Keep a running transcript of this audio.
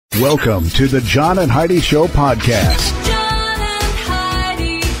Welcome to the John and Heidi Show podcast. John and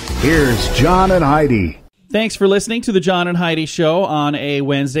Heidi. Here's John and Heidi. Thanks for listening to the John and Heidi Show on a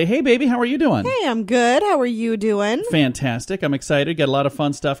Wednesday. Hey, baby, how are you doing? Hey, I'm good. How are you doing? Fantastic. I'm excited. Got a lot of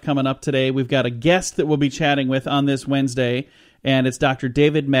fun stuff coming up today. We've got a guest that we'll be chatting with on this Wednesday, and it's Dr.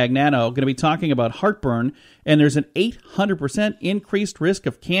 David Magnano, going to be talking about heartburn, and there's an 800% increased risk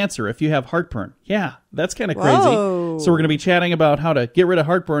of cancer if you have heartburn. Yeah, that's kind of crazy. Whoa. So we're going to be chatting about how to get rid of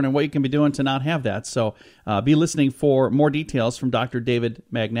heartburn and what you can be doing to not have that. So be listening for more details from Dr. David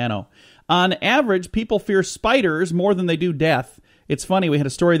Magnano. On average, people fear spiders more than they do death. It's funny, we had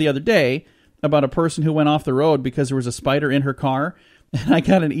a story the other day about a person who went off the road because there was a spider in her car, and I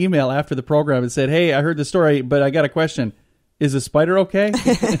got an email after the program and said, hey, I heard the story, but I got a question. Is the spider okay? I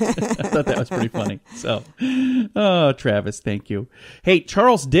thought that was pretty funny. So, oh, Travis, thank you. Hey,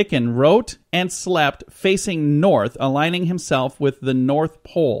 Charles Dickens wrote and slept facing north, aligning himself with the North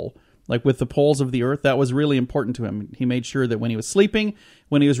Pole, like with the poles of the earth. That was really important to him. He made sure that when he was sleeping,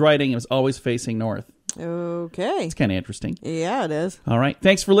 when he was writing, he was always facing north. Okay. It's kind of interesting. Yeah, it is. All right.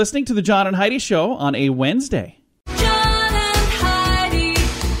 Thanks for listening to the John and Heidi Show on a Wednesday. John and Heidi.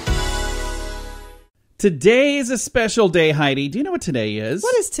 Today is a special day, Heidi. Do you know what today is?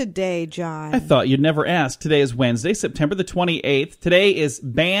 What is today, John? I thought you'd never ask. Today is Wednesday, September the 28th. Today is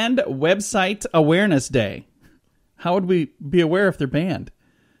Banned Website Awareness Day. How would we be aware if they're banned?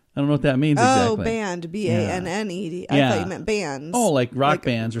 I don't know what that means exactly. Oh, banned. B-A-N-N-E-D. I Yeah. thought you meant bands. Oh, like rock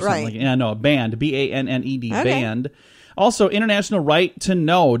bands or something like that. Yeah, no, banned. B-A-N-N-E-D. Okay. Banned. Also, International Right to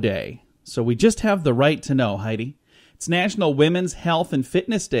Know Day. So we just have the right to know, Heidi. It's National Women's Health and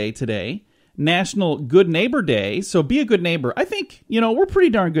Fitness Day today. National Good Neighbor Day. So be a good neighbor. I think, we're pretty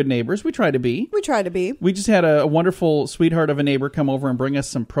darn good neighbors. We try to be. We try to be. We just had a wonderful sweetheart of a neighbor come over and bring us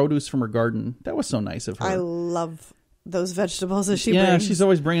some produce from her garden. That was so nice of her. I love those vegetables that she Yeah, brings. she's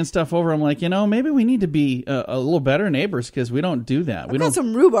always bringing stuff over. I'm like, maybe we need to be a little better neighbors because we don't do that. I've got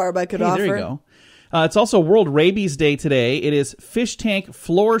some rhubarb I could offer. There you go. It's also World Rabies Day today. It is Fish Tank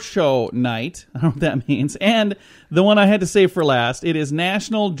Floor Show Night. I don't know what that means. And the one I had to save for last, it is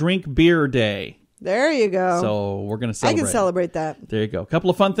National Drink Beer Day. There you go. So we're going to celebrate. I can celebrate that. There you go. A couple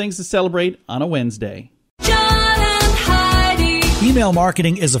of fun things to celebrate on a Wednesday. John and Heidi. Email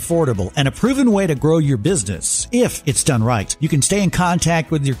marketing is affordable and a proven way to grow your business. If it's done right, you can stay in contact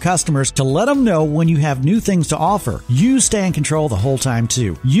with your customers to let them know when you have new things to offer. You stay in control the whole time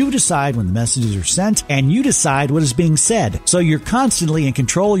too. You decide when the messages are sent and you decide what is being said. So you're constantly in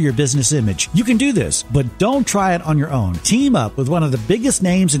control of your business image. You can do this, but don't try it on your own. Team up with one of the biggest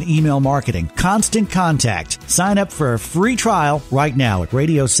names in email marketing, Constant Contact. Sign up for a free trial right now at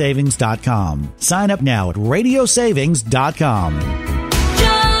radiosavings.com. Sign up now at radiosavings.com.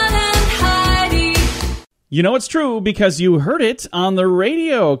 John and Heidi. You know it's true because you heard it on the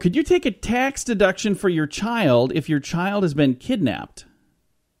radio. Could you take a tax deduction for your child if your child has been kidnapped?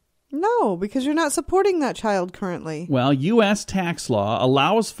 No, because you're not supporting that child currently. Well, U.S. tax law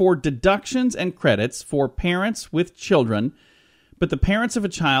allows for deductions and credits for parents with children, but the parents of a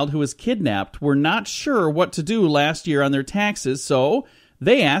child who was kidnapped were not sure what to do last year on their taxes, so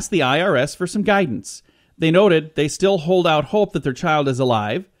they asked the IRS for some guidance. They noted they still hold out hope that their child is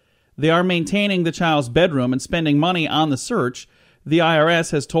alive. They are maintaining the child's bedroom and spending money on the search. The IRS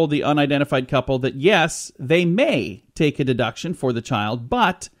has told the unidentified couple that, yes, they may take a deduction for the child,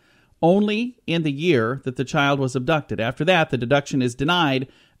 but only in the year that the child was abducted. After that, the deduction is denied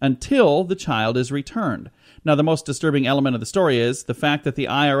until the child is returned. Now, the most disturbing element of the story is the fact that the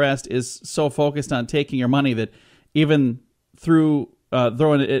IRS is so focused on taking your money that even through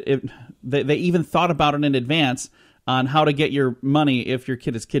throwing it, they even thought about it in advance on how to get your money if your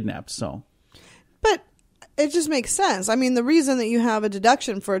kid is kidnapped. So, But it just makes sense. I mean, the reason that you have a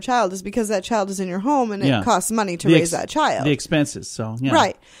deduction for a child is because that child is in your home and it costs money to raise that child. The expenses, so, yeah.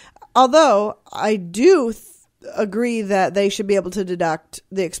 Right. Although I do agree that they should be able to deduct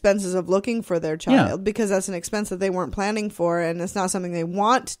the expenses of looking for their child because that's an expense that they weren't planning for and it's not something they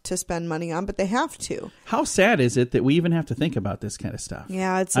want to spend money on, but they have to. How sad is it that we even have to think about this kind of stuff?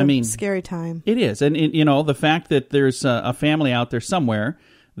 Yeah, it's a scary time. It is. And, the fact that there's a family out there somewhere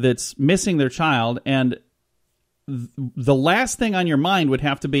that's missing their child and the last thing on your mind would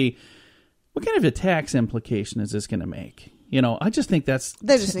have to be, what kind of a tax implication is this going to make? I just think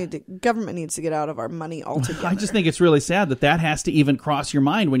government needs to get out of our money altogether. I just think it's really sad that has to even cross your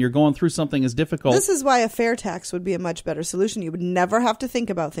mind when you're going through something as difficult. This is why a fair tax would be a much better solution. You would never have to think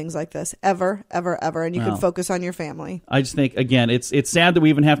about things like this, ever, ever, ever, and you could focus on your family. I just think, again, it's sad that we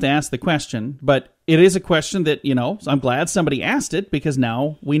even have to ask the question, but it is a question that, I'm glad somebody asked it because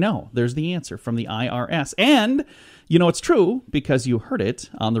now we know. There's the answer from the IRS. And You know it's true because you heard it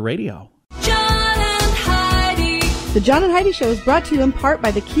on the radio. John and Heidi. The John and Heidi Show is brought to you in part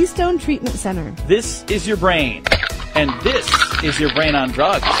by the Keystone Treatment Center. This is your brain, and this is your brain on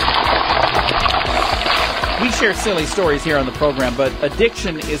drugs. We share silly stories here on the program, but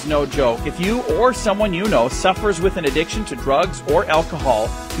addiction is no joke. If you or someone you know suffers with an addiction to drugs or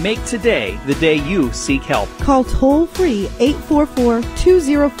alcohol, make today the day you seek help. Call toll-free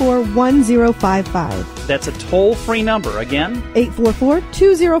 844-204-1055. That's a toll-free number. Again,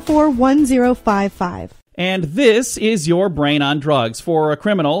 844-204-1055. and this is your brain on drugs. For a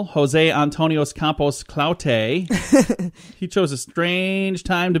criminal, Jose Antonio Campos Claute, he chose a strange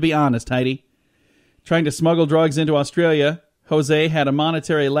time to be honest, Heidi. Trying to smuggle drugs into Australia, Jose had a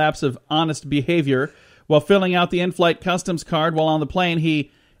momentary lapse of honest behavior. While filling out the in-flight customs card while on the plane, he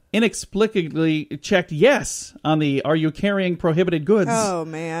inexplicably checked yes on the "Are you carrying prohibited goods?" Oh,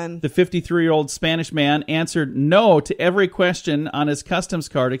 man. The 53-year-old Spanish man answered no to every question on his customs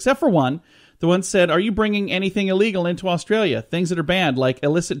card, except for one. The one said, "Are you bringing anything illegal into Australia? Things that are banned, like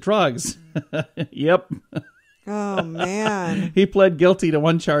illicit drugs." Yep. Oh, man. He pled guilty to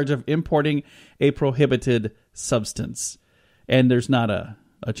one charge of importing a prohibited substance. And there's not a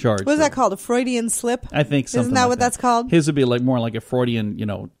charge. What is that called? A Freudian slip? I think something Isn't that like what that's called? His would be like more like a Freudian,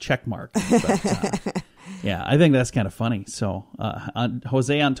 check mark. But, yeah, I think that's kind of funny. So,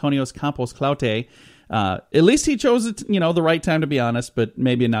 Jose Antonio Campos Claute, at least he chose it, the right time to be honest, but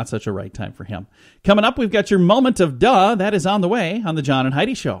maybe not such a right time for him. Coming up, we've got your moment of duh. That is on the way on the John and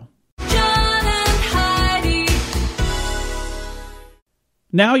Heidi Show. John and Heidi.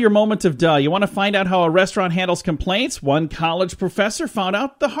 Now your moment of duh. You want to find out how a restaurant handles complaints? One college professor found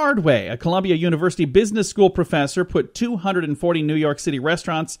out the hard way. A Columbia University Business School professor put 240 New York City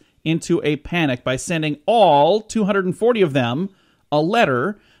restaurants into a panic by sending all 240 of them a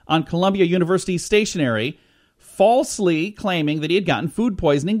letter on Columbia University stationery, falsely claiming that he had gotten food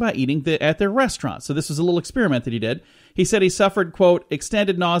poisoning by eating at their restaurant. So this was a little experiment that he did. He said he suffered, quote,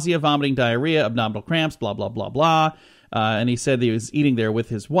 extended nausea, vomiting, diarrhea, abdominal cramps, blah, blah, blah, blah. And he said that he was eating there with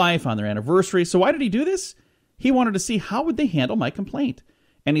his wife on their anniversary. So why did he do this? He wanted to see how would they handle my complaint.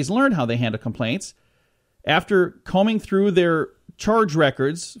 And he's learned how they handle complaints. After combing through their charge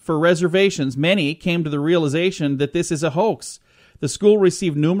records for reservations, many came to the realization that this is a hoax. The school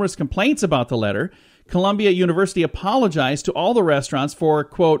received numerous complaints about the letter. Columbia University apologized to all the restaurants for,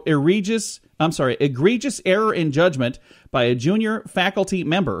 quote, egregious error in judgment by a junior faculty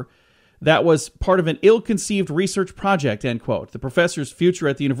member that was part of an ill-conceived research project, end quote. The professor's future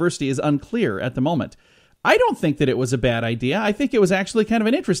at the university is unclear at the moment. I don't think that it was a bad idea. I think it was actually kind of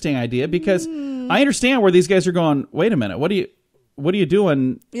an interesting idea because I understand where these guys are going, wait a minute, what are you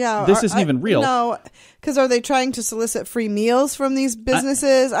doing? Yeah, this isn't even real. No, because are they trying to solicit free meals from these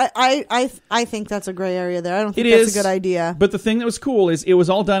businesses? I think that's a gray area there. I don't think that's a good idea. But the thing that was cool is it was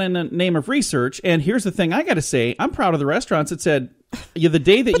all done in the name of research. And here's the thing I got to say, I'm proud of the restaurants that said, yeah, the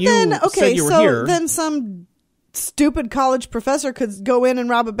day that said you were here. Then some stupid college professor could go in and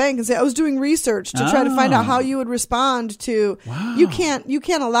rob a bank and say, I was doing research to try to find out how you would respond to. Wow. You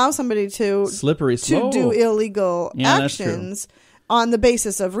can't allow somebody to slippery slope. to do illegal actions on the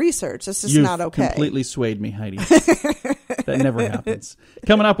basis of research. That's just not okay. You've completely swayed me, Heidi. That never happens.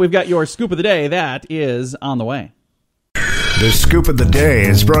 Coming up, we've got your scoop of the day. That is on the way. The Scoop of the Day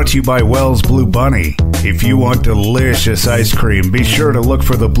is brought to you by Wells Blue Bunny. If you want delicious ice cream, be sure to look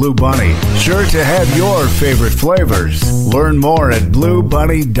for the Blue Bunny. Sure to have your favorite flavors. Learn more at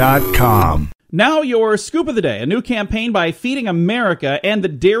bluebunny.com. Now your scoop of the day. A new campaign by Feeding America and the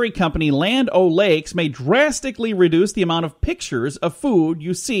dairy company Land O'Lakes may drastically reduce the amount of pictures of food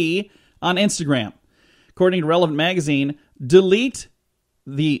you see on Instagram. According to Relevant Magazine, The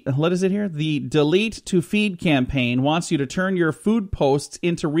Delete to Feed campaign wants you to turn your food posts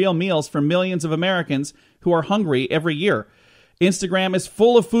into real meals for millions of Americans who are hungry every year. Instagram is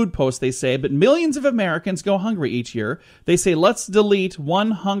full of food posts, they say, but millions of Americans go hungry each year. They say, let's delete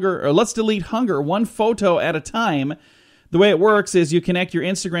hunger one photo at a time. The way it works is you connect your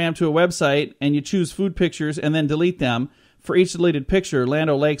Instagram to a website and you choose food pictures and then delete them. For each deleted picture, Land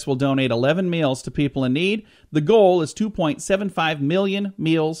O'Lakes will donate 11 meals to people in need. The goal is 2.75 million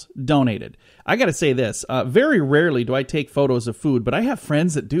meals donated. I got to say this. Very rarely do I take photos of food, but I have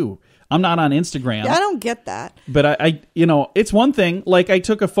friends that do. I'm not on Instagram. Yeah, I don't get that. But I it's one thing. Like I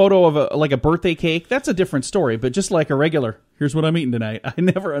took a photo of a birthday cake. That's a different story. But just like a regular, here's what I'm eating tonight. I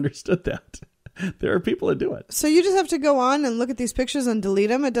never understood that. There are people that do it. So you just have to go on and look at these pictures and delete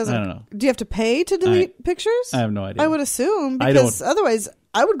them? It doesn't. I don't know. Do you have to pay to delete pictures? I have no idea. I would assume, I because otherwise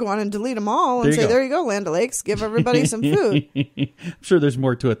I would go on and delete them all and say, there you go, Land O'Lakes, give everybody some food. I'm sure there's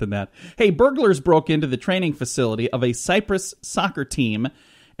more to it than that. Hey, burglars broke into the training facility of a Cyprus soccer team,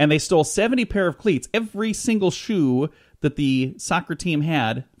 and they stole 70 pair of cleats, every single shoe that the soccer team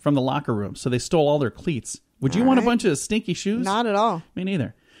had from the locker room. So they stole all their cleats. Would you want a bunch of stinky shoes? Not at all. Me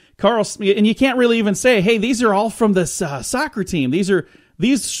neither. Carl, and you can't really even say, hey, these are all from the soccer team.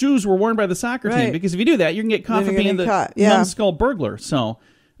 These shoes were worn by the soccer team. Because if you do that, you can get caught for being the numbskull burglar. So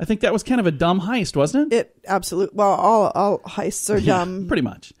I think that was kind of a dumb heist, wasn't it? It absolutely. Well, all heists are dumb. Pretty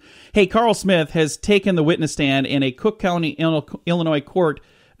much. Hey, Carl Smith has taken the witness stand in a Cook County, Illinois court,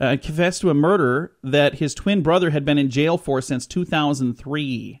 confessed to a murder that his twin brother had been in jail for since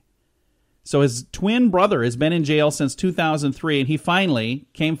 2003. So his twin brother has been in jail since 2003, and he finally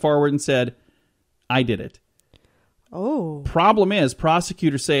came forward and said, I did it. Oh. Problem is,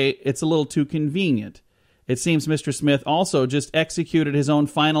 prosecutors say it's a little too convenient. It seems Mr. Smith also just executed his own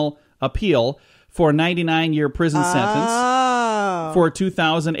final appeal for a 99-year prison sentence for a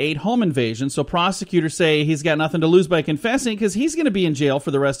 2008 home invasion. So prosecutors say he's got nothing to lose by confessing because he's going to be in jail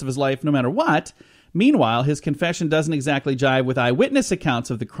for the rest of his life no matter what. Meanwhile, his confession doesn't exactly jive with eyewitness accounts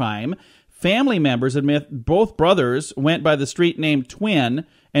of the crime. Family members admit both brothers went by the street named Twin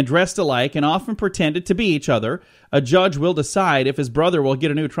and dressed alike and often pretended to be each other. A judge will decide if his brother will get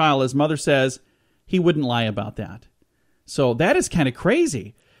a new trial. His mother says he wouldn't lie about that. So that is kind of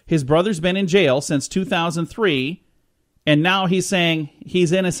crazy. His brother's been in jail since 2003, and now he's saying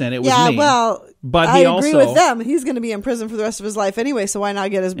he's innocent. It was me. Yeah, well, but I agree with them. He's going to be in prison for the rest of his life anyway, so why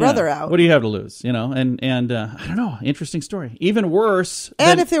not get his brother out? What do you have to lose? You know, and I don't know. Interesting story. Even worse.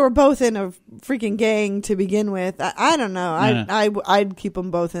 And if they were both in a freaking gang to begin with, I don't know. I'd keep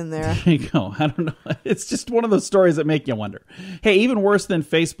them both in there. There you go. I don't know. It's just one of those stories that make you wonder. Hey, even worse than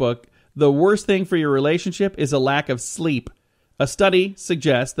Facebook, the worst thing for your relationship is a lack of sleep. A study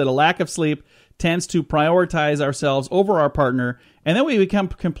suggests that a lack of sleep tends to prioritize ourselves over our partner, and then we become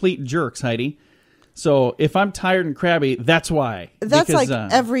complete jerks, Heidi. So if I'm tired and crabby, that's why. That's because,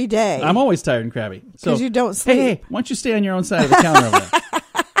 like every day. I'm always tired and crabby. Because you don't sleep. Hey, why don't you stay on your own side of the counter over there?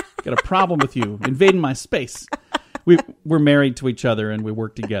 Got a problem with you invading my space. We're married to each other and we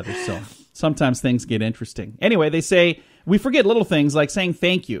work together, so sometimes things get interesting. Anyway, they say we forget little things like saying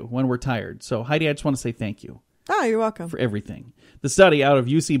thank you when we're tired. So Heidi, I just want to say thank you. Oh, you're welcome. For everything. The study out of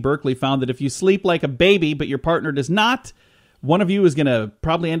UC Berkeley found that if you sleep like a baby but your partner does not, one of you is going to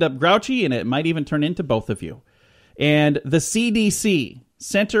probably end up grouchy, and it might even turn into both of you. And the CDC,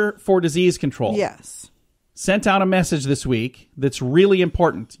 Center for Disease Control, sent out a message this week that's really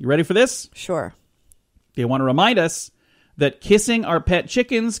important. You ready for this? Sure. They want to remind us that kissing our pet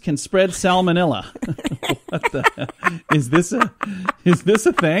chickens can spread salmonella. What the? Is this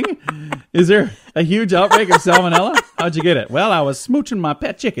a thing? Is there a huge outbreak of salmonella? How'd you get it? Well, I was smooching my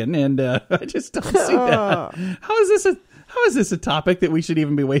pet chicken, and I just don't see that. How is this a topic that we should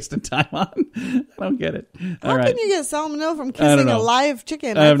even be wasting time on? I don't get it. How can you get salmonella from kissing a live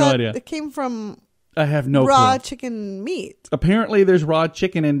chicken? I have no idea. It came from I have no raw clue. Chicken meat. Apparently, there's raw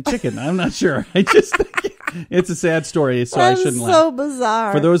chicken in chicken. I'm not sure. I just think it's a sad story, so I shouldn't laugh. So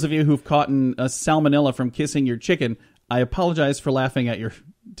bizarre. For those of you who've caught a salmonella from kissing your chicken, I apologize for laughing at your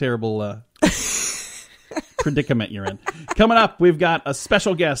terrible predicament you're in. Coming up, we've got a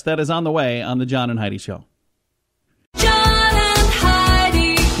special guest that is on the way on the John and Heidi Show.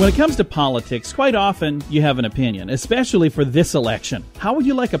 When it comes to politics, quite often you have an opinion, especially for this election. How would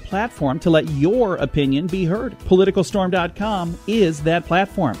you like a platform to let your opinion be heard? PoliticalStorm.com is that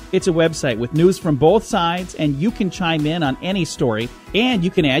platform. It's a website with news from both sides, and you can chime in on any story, and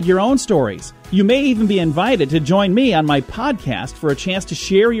you can add your own stories. You may even be invited to join me on my podcast for a chance to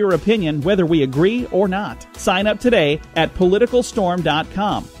share your opinion, whether we agree or not. Sign up today at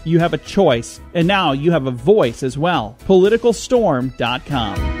PoliticalStorm.com. You have a choice, and now you have a voice as well.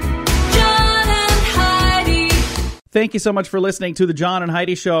 PoliticalStorm.com. Thank you so much for listening to the John and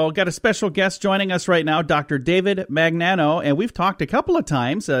Heidi Show. Got a special guest joining us right now, Dr. David Magnano, and we've talked a couple of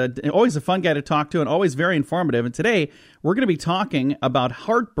times. Always a fun guy to talk to and always very informative. And today we're going to be talking about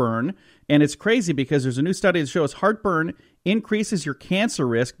heartburn, and it's crazy because there's a new study that shows heartburn increases your cancer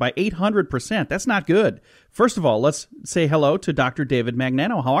risk by 800%. That's not good. First of all, let's say hello to Dr. David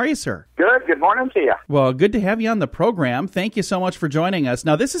Magnano. How are you, sir? Good. Good morning to you. Well, good to have you on the program. Thank you so much for joining us.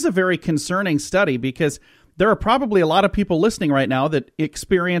 Now, this is a very concerning study because there are probably a lot of people listening right now that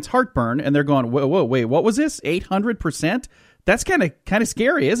experience heartburn, and they're going, whoa, wait, what was this? 800%? That's kind of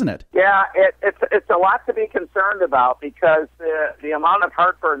scary, isn't it? Yeah, it's a lot to be concerned about because the amount of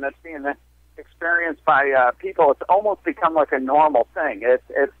heartburn that's being experienced by people, it's almost become like a normal thing.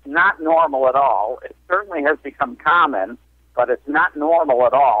 It's not normal at all. It certainly has become common, but it's not normal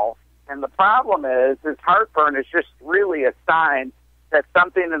at all. And the problem is heartburn is just really a sign that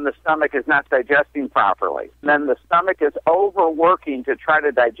something in the stomach is not digesting properly. And then the stomach is overworking to try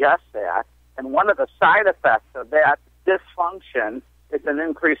to digest that. And one of the side effects of that dysfunction is an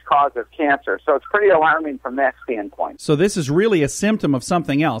increased cause of cancer. So it's pretty alarming from that standpoint. So this is really a symptom of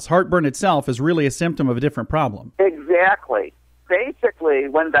something else. Heartburn itself is really a symptom of a different problem. Exactly. Basically,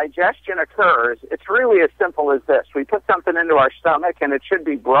 when digestion occurs, it's really as simple as this. We put something into our stomach, and it should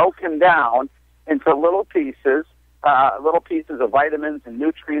be broken down into little pieces of vitamins and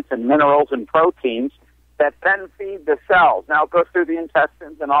nutrients and minerals and proteins that then feed the cells. Now, it goes through the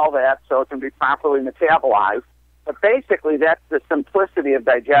intestines and all that, so it can be properly metabolized. But basically, that's the simplicity of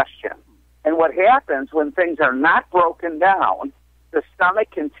digestion. And what happens when things are not broken down, the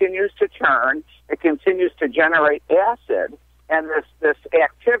stomach continues to churn, it continues to generate acid, and this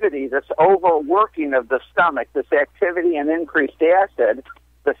activity, this overworking of the stomach, this activity and increased acid,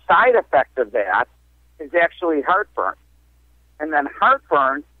 the side effect of that is actually heartburn. And then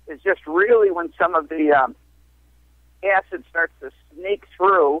heartburn is just really when some of the acid starts to sneak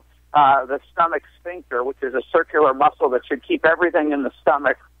through the stomach sphincter, which is a circular muscle that should keep everything in the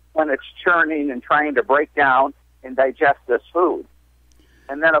stomach when it's churning and trying to break down and digest this food.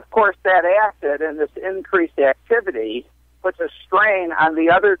 And then, of course, that acid and this increased activity puts a strain on the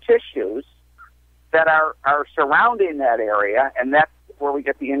other tissues that are surrounding that area, and that's where we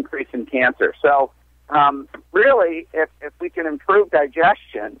get the increase in cancer. So really, if we can improve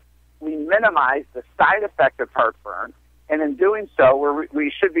digestion, we minimize the side effect of heartburn, and in doing so,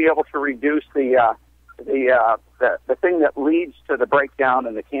 we should be able to reduce the thing that leads to the breakdown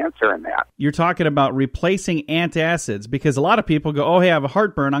and the cancer in that. You're talking about replacing antacids, because a lot of people go, oh, hey, I have a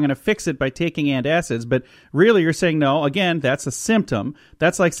heartburn, I'm going to fix it by taking antacids. But really, you're saying, no, again, that's a symptom.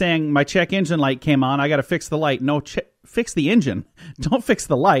 That's like saying my check engine light came on, I got to fix the light. No, fix the engine. Don't fix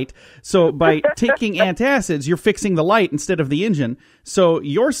the light. So by taking antacids, you're fixing the light instead of the engine. So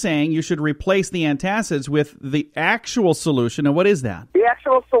you're saying you should replace the antacids with the actual solution. And what is that? The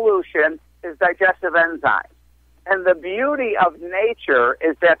actual solution is digestive enzymes. And the beauty of nature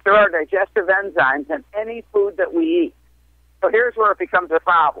is that there are digestive enzymes in any food that we eat. So here's where it becomes a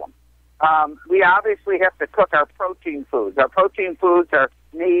problem. We obviously have to cook our protein foods. Our protein foods are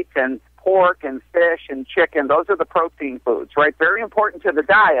meat and pork and fish and chicken. Those are the protein foods, right? Very important to the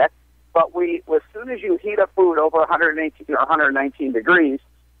diet, but as soon as you heat a food over 118 or 119 degrees,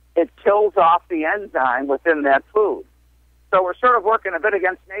 it kills off the enzyme within that food. So we're sort of working a bit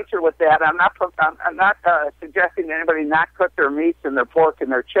against nature with that. I'm not suggesting that anybody not cook their meats and their pork and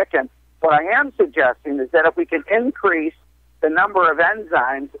their chicken. What I am suggesting is that if we can increase the number of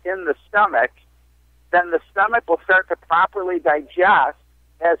enzymes in the stomach, then the stomach will start to properly digest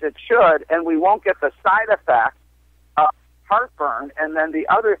as it should, and we won't get the side effects of heartburn and then the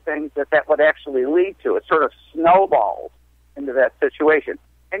other things that would actually lead to. It sort of snowballs into that situation.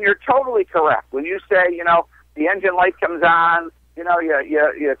 And you're totally correct. When you say, the engine light comes on,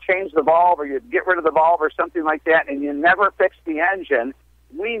 you change the bulb or you get rid of the bulb or something like that, and you never fix the engine,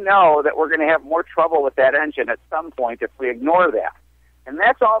 we know that we're going to have more trouble with that engine at some point if we ignore that. And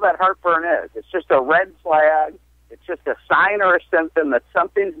that's all that heartburn is. It's just a red flag. It's just a sign or a symptom that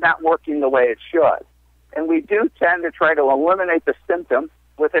something's not working the way it should. And we do tend to try to eliminate the symptom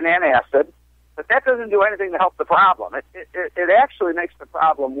with an antacid, but that doesn't do anything to help the problem. It actually makes the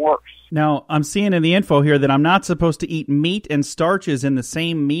problem worse. Now, I'm seeing in the info here that I'm not supposed to eat meat and starches in the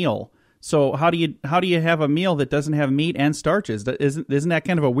same meal. So how do you have a meal that doesn't have meat and starches? Isn't that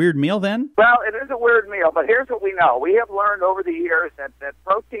kind of a weird meal then? Well, it is a weird meal, but here's what we know. We have learned over the years that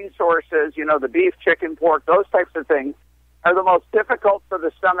protein sources, the beef, chicken, pork, those types of things, are the most difficult for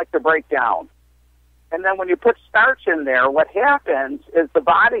the stomach to break down. And then when you put starch in there, what happens is the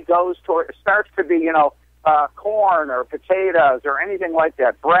body goes toward, starch could be, corn or potatoes or anything like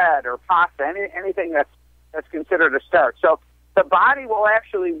that, bread or pasta, anything that's considered a starch. So the body will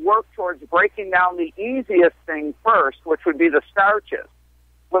actually work towards breaking down the easiest thing first, which would be the starches,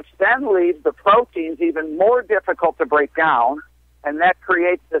 which then leaves the proteins even more difficult to break down, and that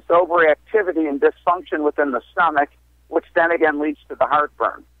creates this overactivity and dysfunction within the stomach, which then again leads to the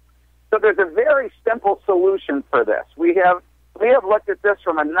heartburn. So there's a very simple solution for this. We have looked at this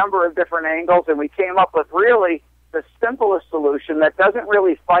from a number of different angles, and we came up with really the simplest solution that doesn't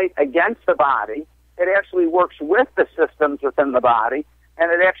really fight against the body. It actually works with the systems within the body,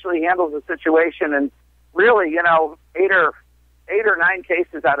 and it actually handles the situation in really, 8 or 9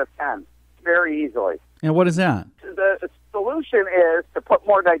 cases out of 10 very easily. And what is that? solution is to put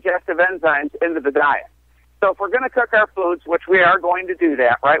more digestive enzymes into the diet. So if we're going to cook our foods, which we are going to do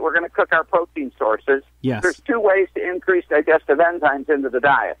that, right? We're going to cook our protein sources. Yes. There's two ways to increase digestive enzymes into the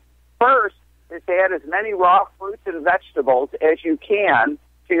diet. First is to add as many raw fruits and vegetables as you can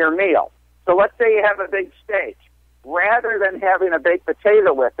to your meal. So let's say you have a big steak. Rather than having a baked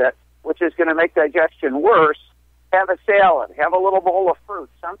potato with it, which is going to make digestion worse, have a salad, have a little bowl of fruit,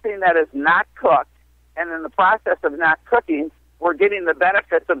 something that is not cooked, and in the process of not cooking, we're getting the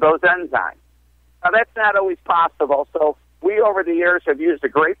benefits of those enzymes. Now, that's not always possible, so we, over the years, have used a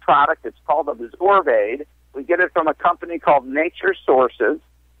great product. It's called Absorbaid. We get it from a company called Nature Sources,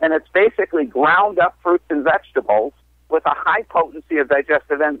 and it's basically ground up fruits and vegetables with a high potency of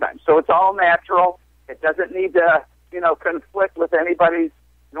digestive enzymes. So it's all natural. It doesn't need to, conflict with anybody's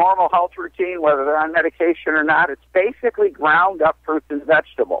normal health routine, whether they're on medication or not. It's basically ground up fruits and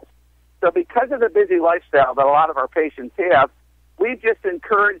vegetables. So because of the busy lifestyle that a lot of our patients have, we just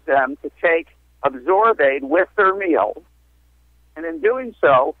encourage them to take Absorbaid with their meals. And in doing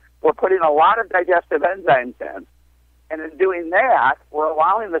so, we're putting a lot of digestive enzymes in. And in doing that, we're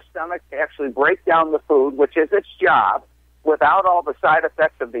allowing the stomach to actually break down the food, which is its job, without all the side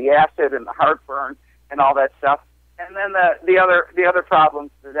effects of the acid and the heartburn and all that stuff. And then the other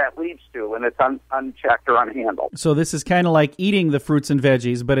problems that leads to when it's unchecked or unhandled. So this is kind of like eating the fruits and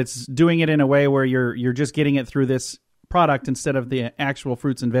veggies, but it's doing it in a way where you're just getting it through this product instead of the actual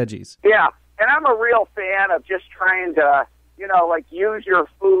fruits and veggies. Yeah, and I'm a real fan of just trying to, use your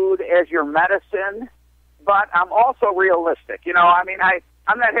food as your medicine, but I'm also realistic. I'm not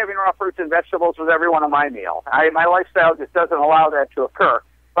having raw fruits and vegetables with every one of my meals. My lifestyle just doesn't allow that to occur.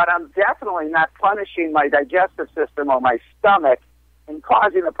 But I'm definitely not punishing my digestive system or my stomach and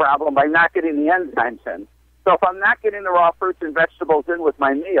causing a problem by not getting the enzymes in. So if I'm not getting the raw fruits and vegetables in with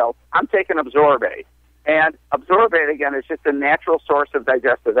my meal, I'm taking Absorbaid. And Absorbaid, again, is just a natural source of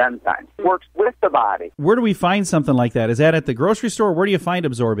digestive enzymes. It works with the body. Where do we find something like that? Is that at the grocery store? Where do you find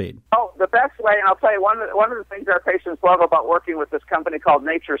Absorbaid? Oh, the best way, and I'll tell you, one of the things our patients love about working with this company called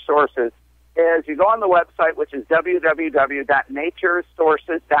Nature Sources is you go on the website, which is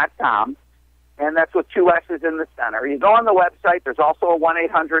www.naturesources.com, and that's with two S's in the center. You go on the website. There's also a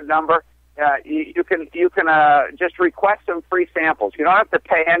 1-800 number. You can just request some free samples. You don't have to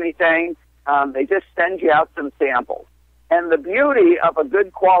pay anything. They just send you out some samples. And the beauty of a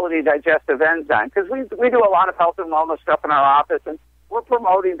good quality digestive enzyme, because we do a lot of health and wellness stuff in our office, and we're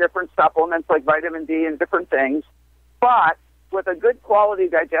promoting different supplements like vitamin D and different things, but with a good quality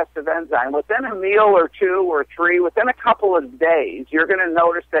digestive enzyme, within a meal or two or three, within a couple of days, you're going to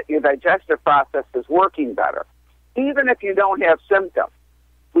notice that your digestive process is working better, even if you don't have symptoms.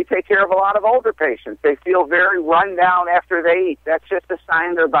 We take care of a lot of older patients. They feel very run down after they eat. That's just a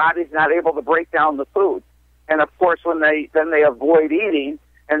sign their body's not able to break down the food. And, of course, when they avoid eating,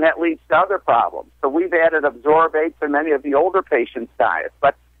 and that leads to other problems. So we've added Absorbaid to many of the older patients' diets.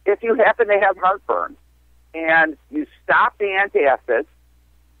 But if you happen to have heartburn, and you stop the antacids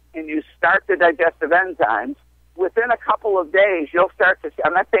and you start the digestive enzymes, within a couple of days, you'll start to see,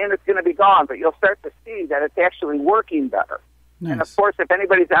 I'm not saying it's going to be gone, but you'll start to see that it's actually working better. Nice. And, of course, if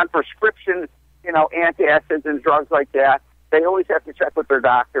anybody's on prescription, antacids and drugs like that, they always have to check with their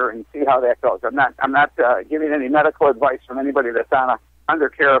doctor and see how that goes. I'm not giving any medical advice from anybody that's under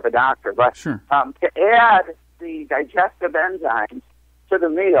care of a doctor. But sure. To add the digestive enzymes to the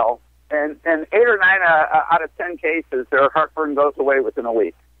meal, and 8 or 9 out of 10 cases, their heartburn goes away within a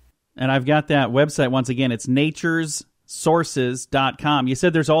week. And I've got that website once again. It's naturesources.com. You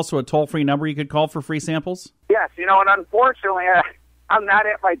said there's also a toll-free number you could call for free samples? Yes, and unfortunately, I'm not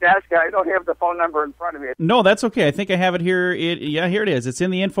at my desk. I don't have the phone number in front of me. No, that's okay. I think I have it here. Here it is. It's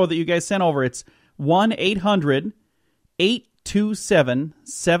in the info that you guys sent over. It's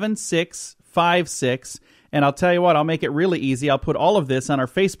 1-800-827-7656. And I'll tell you what, I'll make it really easy. I'll put all of this on our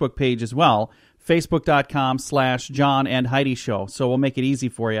Facebook page as well, facebook.com/John and Heidi Show. So we'll make it easy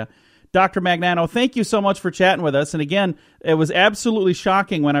for you. Dr. Magnano, thank you so much for chatting with us. And again, it was absolutely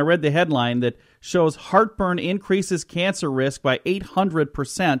shocking when I read the headline that shows heartburn increases cancer risk by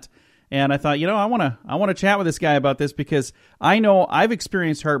 800%. And I thought, I want to chat with this guy about this because I know I've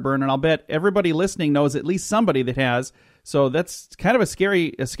experienced heartburn, and I'll bet everybody listening knows at least somebody that has. So that's kind of a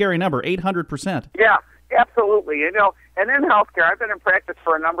scary number, 800%. Yeah. Absolutely. And in healthcare, I've been in practice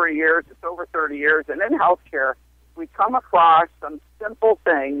for a number of years. It's over 30 years. And in healthcare, we come across some simple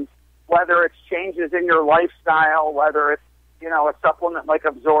things, whether it's changes in your lifestyle, whether it's, a supplement like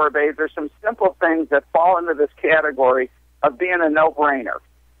Absorbaid. There's some simple things that fall into this category of being a no-brainer.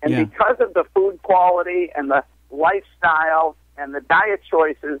 And because of the food quality and the lifestyle and the diet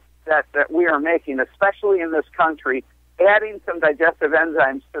choices that we are making, especially in this country, adding some digestive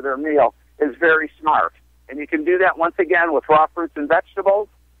enzymes to their meal is very smart. And you can do that, once again, with raw fruits and vegetables,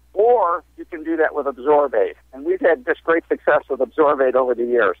 or you can do that with Absorbate. And we've had just great success with Absorbate over the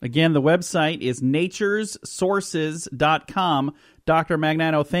years. Again, the website is naturesources.com. Dr.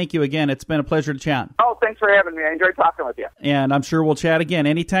 Magnano, thank you again. It's been a pleasure to chat. Oh, thanks for having me. I enjoyed talking with you. And I'm sure we'll chat again.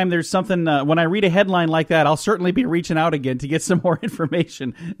 Anytime there's something, when I read a headline like that, I'll certainly be reaching out again to get some more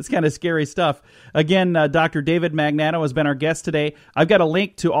information. It's kind of scary stuff. Again, Dr. David Magnano has been our guest today. I've got a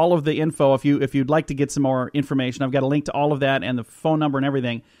link to all of the info if you'd like to get some more information. I've got a link to all of that and the phone number and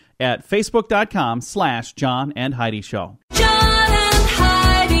everything at facebook.com/John and Heidi Show. John and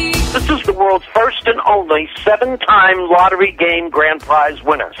Heidi. This is the world's first and only 7-time lottery game grand prize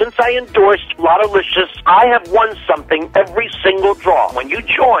winner. Since I endorsed Lottolicious, I have won something every single draw. When you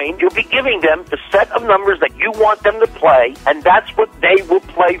join, you'll be giving them the set of numbers that you want them to play, and that's what they will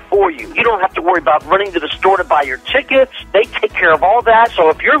play for you. You don't have to worry about running to the store to buy your tickets. They take care of all that. So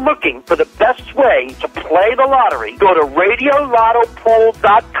if you're looking for the best way to play the lottery, go to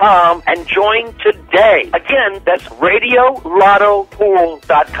RadioLottoPool.com and join today. Again, that's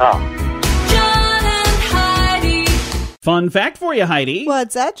RadioLottoPool.com. John and Heidi. Fun fact for you, Heidi.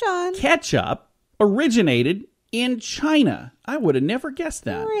 What's that, John? Ketchup originated in China. I would have never guessed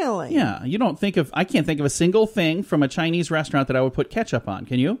that. Really? Yeah. I can't think of a single thing from a Chinese restaurant that I would put ketchup on.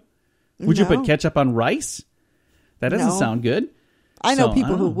 Can you? Would you No. put ketchup on rice? That doesn't No. sound good. I know So,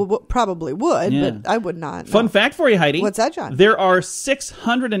 people I who don't know. probably would, Yeah. but I would not. Fun no. fact for you, Heidi. What's that, John? There are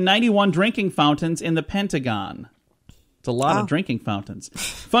 691 drinking fountains in the Pentagon. It's a lot Wow. of drinking fountains.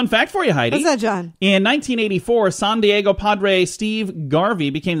 Fun fact for you, Heidi. What's that, John? In 1984, San Diego Padre Steve Garvey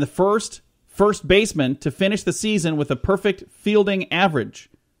became the first baseman to finish the season with a perfect fielding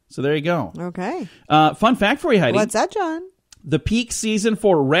average. So there you go. Okay. Fun fact for you, Heidi. What's that, John? The peak season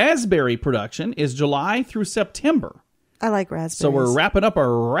for raspberry production is July through September. I like raspberries. So we're wrapping up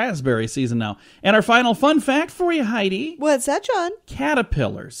our raspberry season now. And our final fun fact for you, Heidi. What's that, John?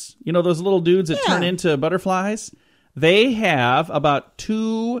 Caterpillars. You know those little dudes that Yeah. turn into butterflies? They have about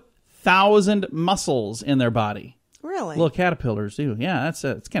 2,000 muscles in their body. Really? Little caterpillars do. Yeah, it's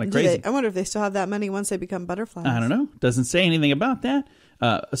kind of Do crazy. I wonder if they still have that many once they become butterflies. I don't know. Doesn't say anything about that.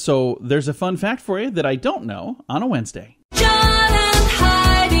 So there's a fun fact for you that I don't know on a Wednesday. John and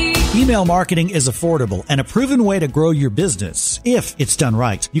Heidi. Email marketing is affordable and a proven way to grow your business if it's done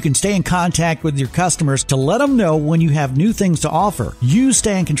right. You can stay in contact with your customers to let them know when you have new things to offer. You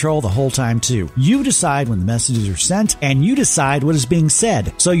stay in control the whole time too. You decide when the messages are sent and you decide what is being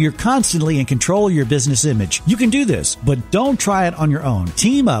said. So you're constantly in control of your business image. You can do this, but don't try it on your own.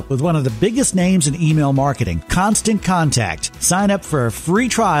 Team up with one of the biggest names in email marketing, Constant Contact. Sign up for a free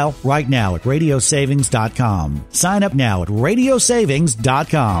trial right now at radiosavings.com. Sign up now at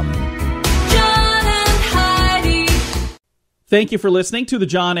radiosavings.com. John and Heidi. Thank you for listening to the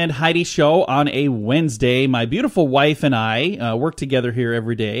John and Heidi Show on a Wednesday. My beautiful wife and I work together here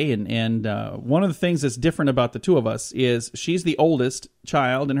every day, and one of the things that's different about the two of us is she's the oldest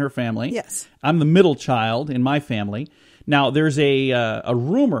child in her family. Yes. I'm the middle child in my family. Now, there's a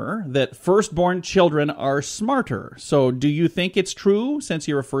rumor that firstborn children are smarter. So do you think it's true since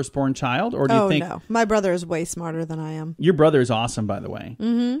you're a firstborn child? Or do you think no. My brother is way smarter than I am. Your brother is awesome, by the way.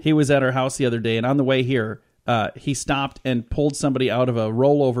 Mm-hmm. He was at our house the other day, and on the way here, he stopped and pulled somebody out of a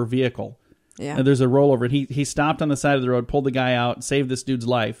rollover vehicle. Yeah. And there's a rollover, and he stopped on the side of the road, pulled the guy out, saved this dude's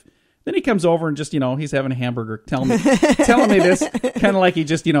life. Then he comes over and just, he's having a hamburger, telling me this, kind of like he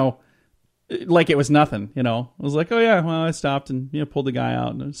just, like it was nothing, I was like, oh yeah, well, I stopped and pulled the guy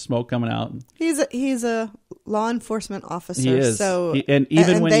out, and there's smoke coming out. He's a law enforcement officer. He is. So And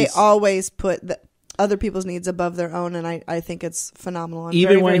even when they he's- always put other people's needs above their own, and I think it's phenomenal. I'm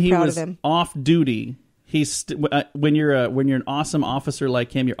Even very, when very he proud was of him. off duty, when you're an awesome officer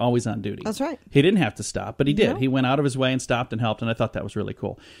like him, you're always on duty. That's right. He didn't have to stop, but he did. No. He went out of his way and stopped and helped, and I thought that was really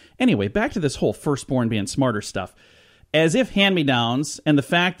cool. Anyway, back to this whole firstborn being smarter stuff. As if hand-me-downs and the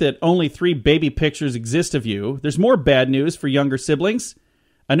fact that only 3 baby pictures exist of you, there's more bad news for younger siblings.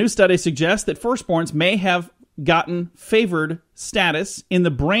 A new study suggests that firstborns may have gotten favored status in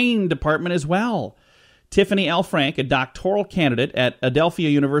the brain department as well. Tiffany L. Frank, a doctoral candidate at Adelphia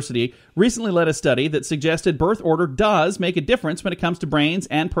University, recently led a study that suggested birth order does make a difference when it comes to brains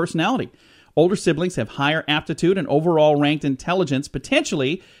and personality. Older siblings have higher aptitude and overall ranked intelligence,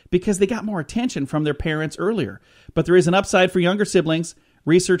 potentially because they got more attention from their parents earlier. But there is an upside for younger siblings.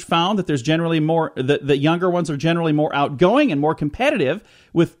 Research found that there's generally more the younger ones are generally more outgoing and more competitive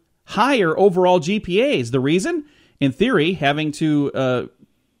with higher overall GPAs. The reason? In theory, having to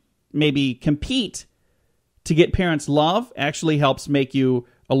maybe compete to get parents' love actually helps make you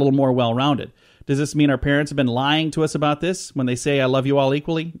a little more well-rounded. Does this mean our parents have been lying to us about this when they say I love you all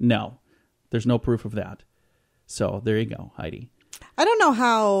equally? No. There's no proof of that. So there you go, Heidi. I don't know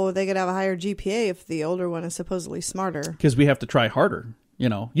how they could have a higher GPA if the older one is supposedly smarter. Because we have to try harder. You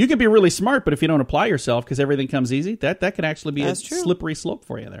know, you can be really smart, but if you don't apply yourself because everything comes easy, that could actually be That's a true. slippery slope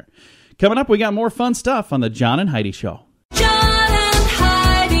for you there. Coming up, we got more fun stuff on the John and Heidi Show. John and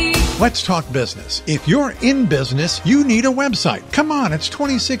Heidi. Let's talk business. If you're in business, you need a website. Come on, it's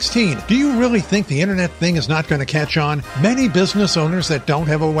 2016. Do you really think the internet thing is not going to catch on? Many business owners that don't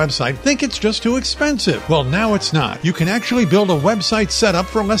have a website think it's just too expensive. Well, now it's not. You can actually build a website setup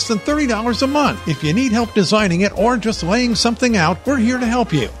for less than $30 a month. If you need help designing it or just laying something out, we're here to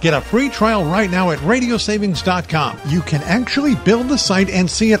help you. Get a free trial right now at radiosavings.com. You can actually build the site and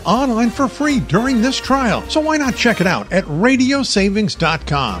see it online for free during this trial. So why not check it out at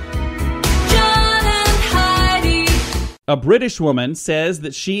radiosavings.com. A British woman says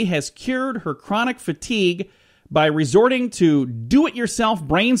that she has cured her chronic fatigue by resorting to do-it-yourself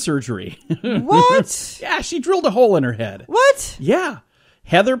brain surgery. What? Yeah, she drilled a hole in her head. What? Yeah.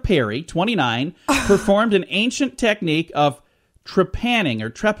 Heather Perry, 29, performed an ancient technique of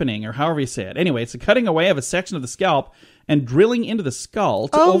trepanning or however you say it. Anyway, it's a cutting away of a section of the scalp and drilling into the skull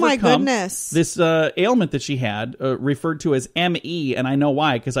to Oh, my overcome goodness. this ailment that she had, referred to as ME, and I know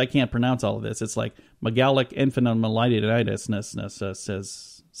why, because I can't pronounce all of this. It's like megalic infantile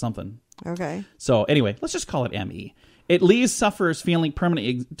says something. Okay. So anyway, let's just call it ME. It leaves sufferers feeling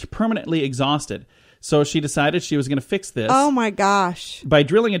permanently exhausted. So she decided she was going to fix this. Oh my gosh. By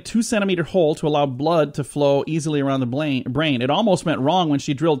drilling a 2-centimeter hole to allow blood to flow easily around the brain. It almost went wrong when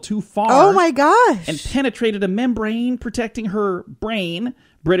she drilled too far. Oh my gosh. And penetrated a membrane protecting her brain.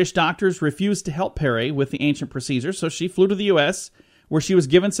 British doctors refused to help Perry with the ancient procedure, so she flew to the U.S., where she was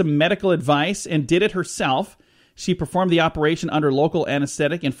given some medical advice and did it herself. She performed the operation under local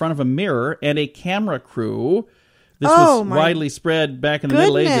anesthetic in front of a mirror and a camera crew. This was widely spread back in the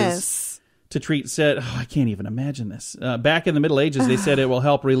Middle Ages. To treat I can't even imagine this. Back in the Middle Ages, they said it will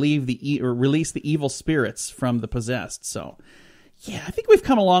help release the evil spirits from the possessed. So, yeah, I think we've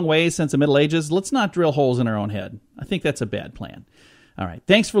come a long way since the Middle Ages. Let's not drill holes in our own head. I think that's a bad plan. All right.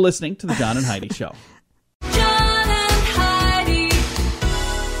 Thanks for listening to the John and Heidi Show. John and Heidi.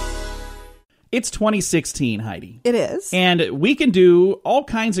 It's 2016, Heidi. It is. And we can do all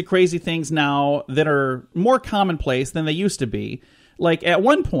kinds of crazy things now that are more commonplace than they used to be. Like, at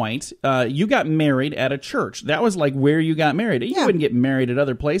one point, you got married at a church. That was, like, where you got married. You wouldn't get married at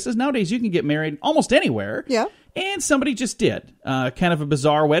other places. Nowadays, you can get married almost anywhere. Yeah. And somebody just did. Kind of a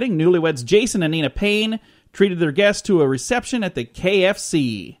bizarre wedding. Newlyweds Jason and Nina Payne treated their guests to a reception at the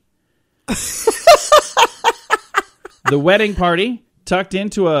KFC. The wedding party tucked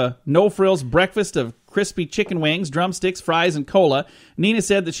into a no-frills breakfast of crispy chicken wings, drumsticks, fries, and cola. Nina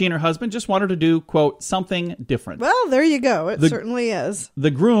said that she and her husband just wanted to do, quote, something different. Well, there you go. It certainly is.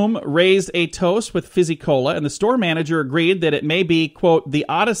 The groom raised a toast with fizzy cola, and the store manager agreed that it may be, quote, the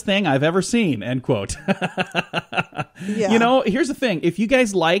oddest thing I've ever seen, end quote. Yeah. You know, here's the thing. If you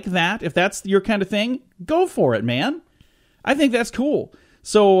guys like that, if that's your kind of thing, go for it, man. I think that's cool.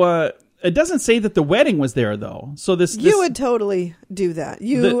 So, it doesn't say that the wedding was there, though. So you would totally do that.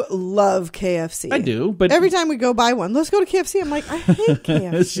 You love KFC. I do, but every time we go buy one, let's go to KFC. I'm like, I hate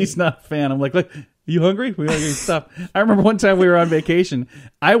KFC. She's not a fan. I'm like, look, you hungry? We gotta get stuff. I remember one time we were on vacation.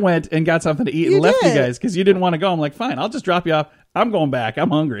 I went and got something to eat and left you guys because you didn't want to go. I'm like, fine, I'll just drop you off. I'm going back.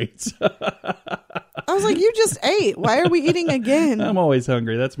 I'm hungry. I was like, you just ate. Why are we eating again? I'm always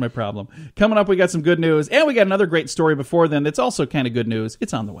hungry. That's my problem. Coming up, we got some good news, and we got another great story before then that's also kind of good news.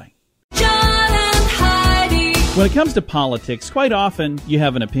 It's on the way. John and Heidi. When it comes to politics, quite often you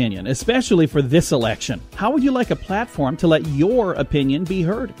have an opinion, especially for this election. How would you like a platform to let your opinion be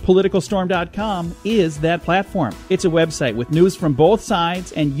heard? PoliticalStorm.com is that platform. It's a website with news from both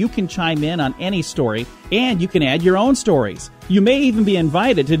sides, and you can chime in on any story, and you can add your own stories. You may even be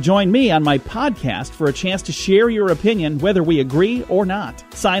invited to join me on my podcast for a chance to share your opinion, whether we agree or not.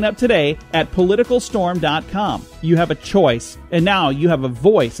 Sign up today at PoliticalStorm.com. You have a choice, and now you have a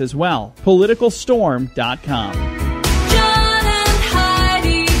voice as well. PoliticalStorm.com. John and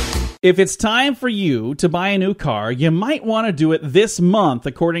Heidi. If it's time for you to buy a new car, you might want to do it this month,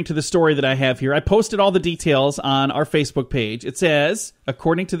 according to the story that I have here. I posted all the details on our Facebook page. It says,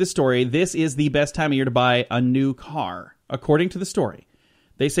 according to the story, this is the best time of year to buy a new car. According to the story.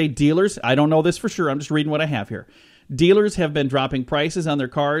 They say dealers, I don't know this for sure, I'm just reading what I have here. Dealers have been dropping prices on their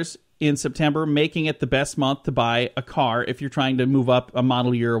cars in September, making it the best month to buy a car if you're trying to move up a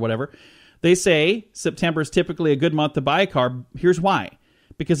model year or whatever. They say September is typically a good month to buy a car. Here's why.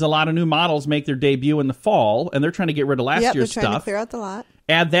 Because a lot of new models make their debut in the fall, and they're trying to get rid of last year's they're trying stuff. to clear out the lot.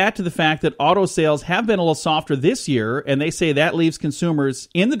 Add that to the fact that auto sales have been a little softer this year, and they say that leaves consumers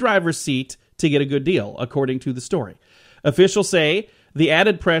in the driver's seat to get a good deal, according to the story. Officials say the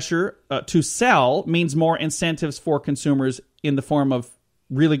added pressure to sell means more incentives for consumers in the form of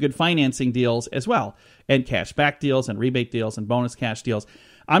really good financing deals as well, and cash back deals and rebate deals and bonus cash deals.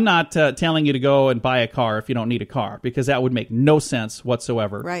 I'm not telling you to go and buy a car if you don't need a car, because that would make no sense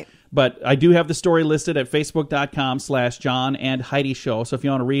whatsoever. Right. But I do have the story listed at facebook.com/John and Heidi Show. So if you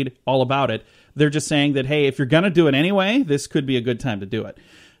want to read all about it, they're just saying that, hey, if you're going to do it anyway, this could be a good time to do it.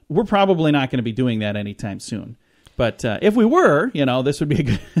 We're probably not going to be doing that anytime soon. But if we were, this would be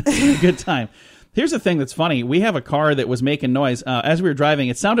a good time. Here's the thing that's funny. We have a car that was making noise. As we were driving,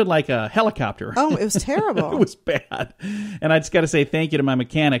 it sounded like a helicopter. Oh, it was terrible. It was bad. And I just got to say thank you to my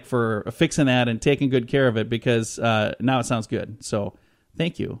mechanic for fixing that and taking good care of it, because now it sounds good. So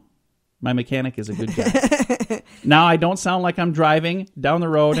thank you. My mechanic is a good guy. Now I don't sound like I'm driving down the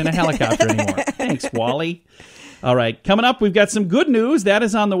road in a helicopter anymore. Thanks, Wally. All right, coming up, we've got some good news. That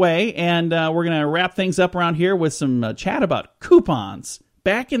is on the way, and we're going to wrap things up around here with some chat about coupons.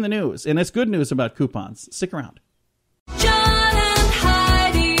 Back in the news, and it's good news about coupons. Stick around. John and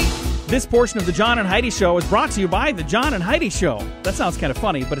Heidi. This portion of the John and Heidi Show is brought to you by the John and Heidi Show. That sounds kind of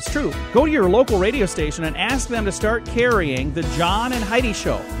funny, but it's true. Go to your local radio station and ask them to start carrying the John and Heidi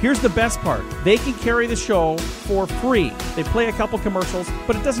Show. Here's the best part. They can carry the show for free. They play a couple commercials,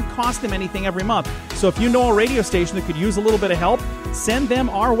 but it doesn't cost them anything every month. So if you know a radio station that could use a little bit of help, send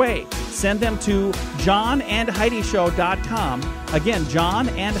them our way. Send them to johnandheidishow.com. Again,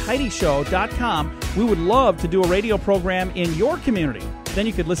 johnandheidishow.com. We would love to do a radio program in your community. Then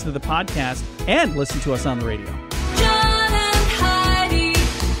you could listen to the podcast and listen to us on the radio. John and Heidi.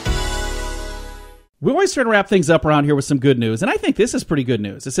 We always try to wrap things up around here with some good news, and I think this is pretty good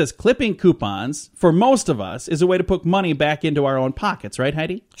news. It says clipping coupons, for most of us, is a way to put money back into our own pockets, right,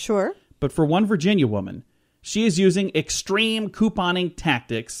 Heidi? Sure. But for one Virginia woman, she is using extreme couponing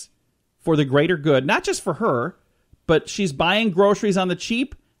tactics for the greater good, not just for her, but she's buying groceries on the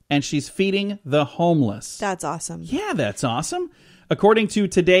cheap, and she's feeding the homeless. That's awesome. Yeah, that's awesome. According to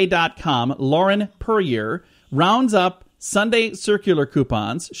Today.com, Lauren Puryear rounds up Sunday circular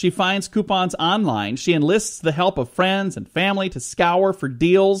coupons. She finds coupons online. She enlists the help of friends and family to scour for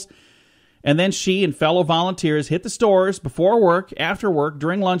deals. And then she and fellow volunteers hit the stores before work, after work,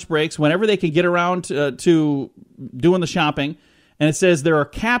 during lunch breaks, whenever they can get around to doing the shopping. And it says there are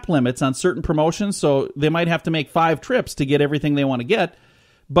cap limits on certain promotions, so they might have to make 5 trips to get everything they want to get.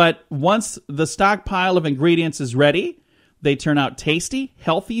 But once the stockpile of ingredients is ready, they turn out tasty,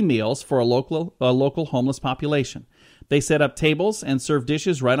 healthy meals for a local homeless population. They set up tables and serve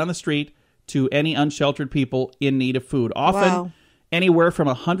dishes right on the street to any unsheltered people in need of food. Often anywhere from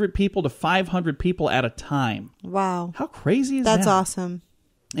 100 people to 500 people at a time. Wow. How crazy is that? That's awesome.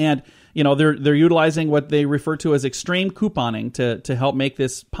 And, they're utilizing what they refer to as extreme couponing to help make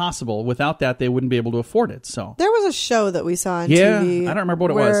this possible. Without that, they wouldn't be able to afford it. So there was a show that we saw on Yeah, TV. I don't remember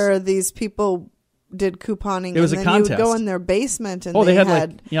what it where was. these people did couponing. It was and a then contest. You would go in their basement and they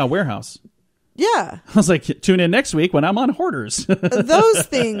had a warehouse. Yeah. I was like, tune in next week when I'm on Hoarders. Those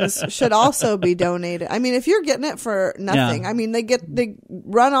things should also be donated. I mean, if you're getting it for nothing, I mean, they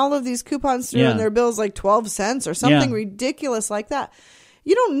run all of these coupons through and their bill's like 12 cents or something ridiculous like that.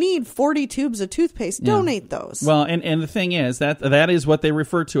 You don't need 40 tubes of toothpaste. Donate those. Well, and the thing is that is what they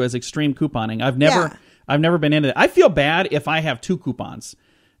refer to as extreme couponing. I've never been into that. I feel bad if I have 2 coupons.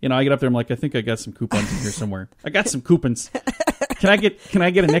 I get up there, I'm like, I think I got some coupons in here somewhere. I got some coupons. Can I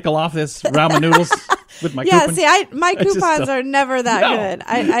get a nickel off this ramen noodles with my coupons? See, my coupons are never that good.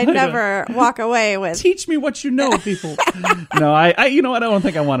 I never walk away with. Teach me what you know, people. No, I I don't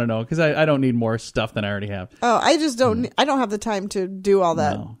think I want to know, because I don't need more stuff than I already have. Oh, I just don't. I don't have the time to do all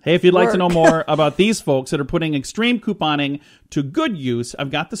that. No. Hey, if you'd like to know more about these folks that are putting extreme couponing to good use,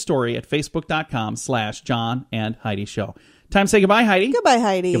 I've got the story at facebook.com/John and Heidi Show. Time to say goodbye, Heidi. Goodbye,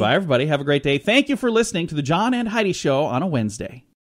 Heidi. Goodbye, everybody. Have a great day. Thank you for listening to the John and Heidi Show on a Wednesday.